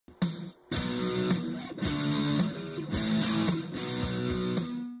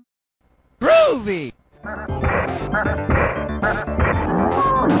groovy.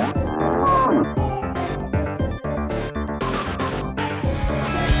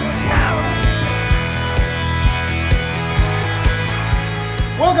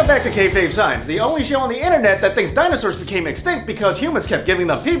 Welcome back to Kayfabe Science, the only show on the internet that thinks dinosaurs became extinct because humans kept giving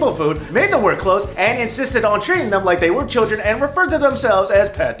them people food, made them wear clothes, and insisted on treating them like they were children and referred to themselves as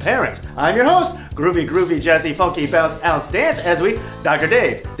pet parents. I'm your host, Groovy, Jazzy, Funky, Bounce, Ounce, Dance, as we, Dr.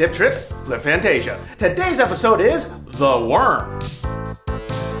 Dave, Dip Trip, Flip Fantasia. Today's episode is The Worm.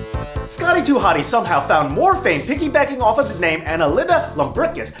 Scotty 2 Hotty somehow found more fame piggybacking off of the name Annelida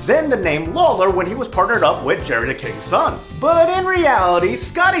Lumbricus than the name Lawler when he was partnered up with Jerry the King's son. But in reality,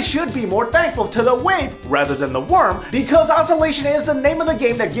 Scotty should be more thankful to the wave rather than the worm, because oscillation is the name of the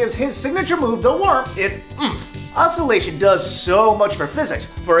game that gives his signature move, the worm, its oomph. Oscillation does so much for physics.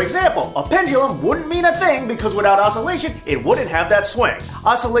 For example, a pendulum wouldn't mean a thing because without oscillation, it wouldn't have that swing.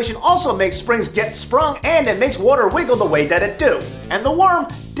 Oscillation also makes springs get sprung, and it makes water wiggle the way that it do. And the worm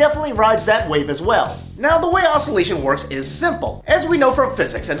definitely rides that wave as well. Now, the way oscillation works is simple. As we know from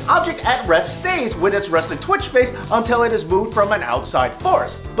physics, an object at rest stays with its resting twitch phase until it is moved from an outside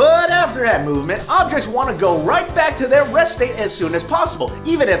force. But after that movement, objects want to go right back to their rest state as soon as possible,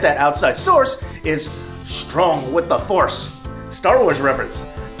 even if that outside source is strong with the force. Star Wars reference,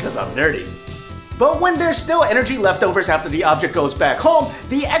 because I'm nerdy. But when there's still energy leftovers after the object goes back home,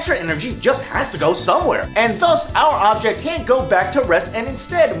 the extra energy just has to go somewhere. And thus, our object can't go back to rest and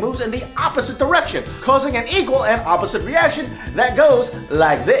instead moves in the opposite direction, causing an equal and opposite reaction that goes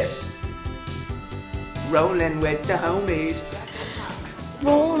like this. Rolling with the homies.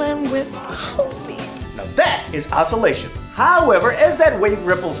 Rolling with the homies. Now that is oscillation. However, as that wave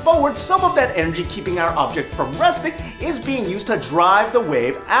ripples forward, some of that energy keeping our object from resting is being used to drive the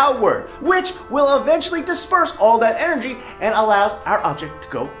wave outward, which will eventually disperse all that energy and allows our object to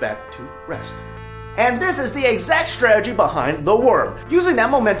go back to rest. And this is the exact strategy behind the worm. Using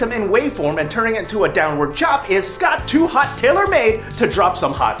that momentum in waveform and turning it into a downward chop is Scott Too Hot tailor-made to drop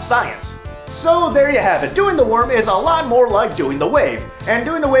some hot science. So there you have it. Doing the worm is a lot more like doing the wave. And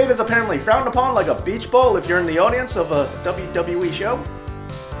doing the wave is apparently frowned upon like a beach ball if you're in the audience of a WWE show.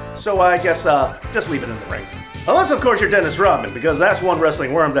 So I guess just leave it in the ring. Unless of course you're Dennis Rodman, because that's one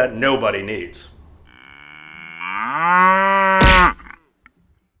wrestling worm that nobody needs.